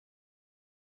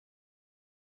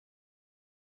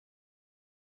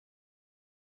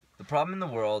The problem in the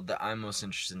world that I'm most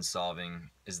interested in solving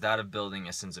is that of building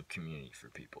a sense of community for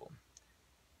people.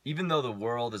 Even though the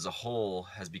world as a whole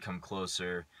has become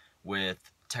closer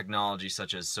with technology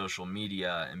such as social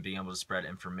media and being able to spread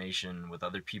information with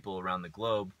other people around the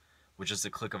globe with just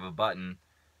a click of a button,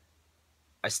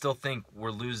 I still think we're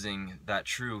losing that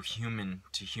true human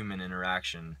to human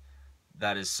interaction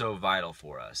that is so vital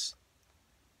for us.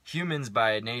 Humans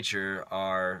by nature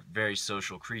are very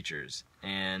social creatures,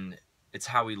 and it's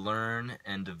how we learn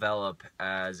and develop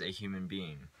as a human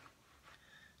being.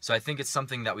 So I think it's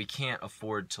something that we can't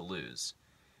afford to lose.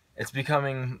 It's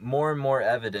becoming more and more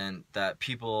evident that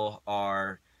people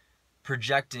are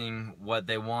projecting what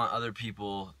they want other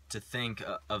people to think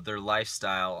of their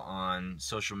lifestyle on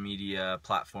social media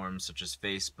platforms such as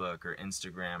Facebook or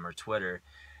Instagram or Twitter,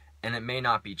 and it may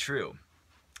not be true.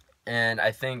 And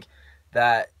I think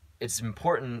that it's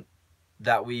important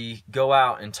that we go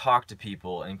out and talk to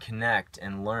people and connect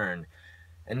and learn.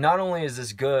 And not only is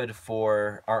this good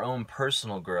for our own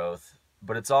personal growth,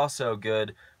 but it's also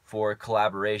good for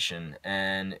collaboration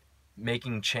and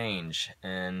making change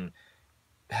and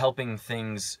helping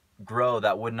things grow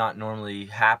that would not normally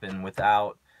happen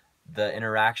without the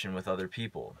interaction with other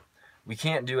people. We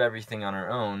can't do everything on our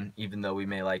own, even though we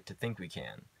may like to think we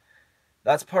can.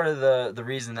 That's part of the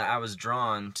reason that I was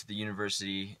drawn to the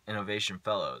University Innovation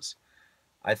Fellows.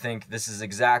 I think this is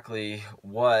exactly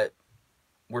what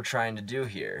we're trying to do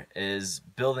here, is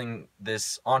building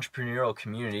this entrepreneurial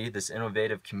community, this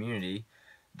innovative community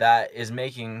that is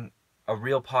making a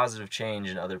real positive change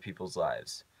in other people's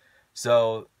lives.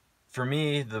 So for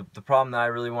me, the problem that I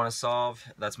really want to solve,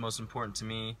 that's most important to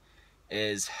me,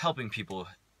 is helping people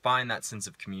find that sense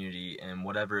of community and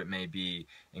whatever it may be,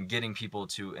 and getting people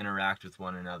to interact with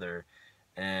one another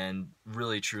and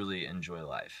really truly enjoy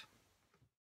life.